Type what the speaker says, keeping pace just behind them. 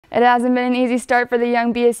It hasn't been an easy start for the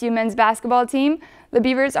young BSU men's basketball team. The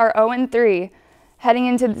Beavers are 0-3. Heading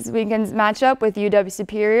into this weekend's matchup with UW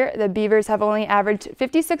Superior, the Beavers have only averaged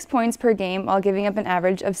 56 points per game while giving up an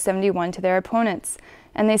average of 71 to their opponents.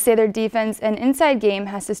 And they say their defense and inside game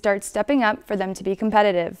has to start stepping up for them to be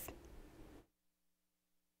competitive.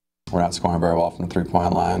 We're not scoring very well from the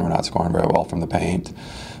three-point line. We're not scoring very well from the paint.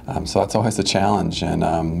 So that's always a challenge,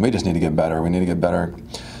 and we just need to get better. We need to get better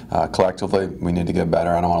collectively. We need to get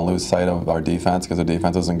better. I don't want to lose sight of our defense because our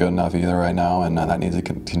defense isn't good enough either right now, and that needs to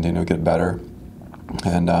continue to get better.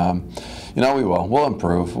 And you know, we will. We'll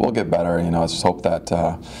improve. We'll get better. You know, let's just hope that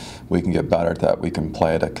we can get better, that we can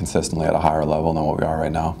play it consistently at a higher level than what we are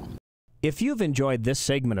right now. If you've enjoyed this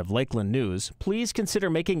segment of Lakeland News, please consider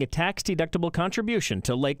making a tax-deductible contribution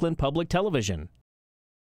to Lakeland Public Television.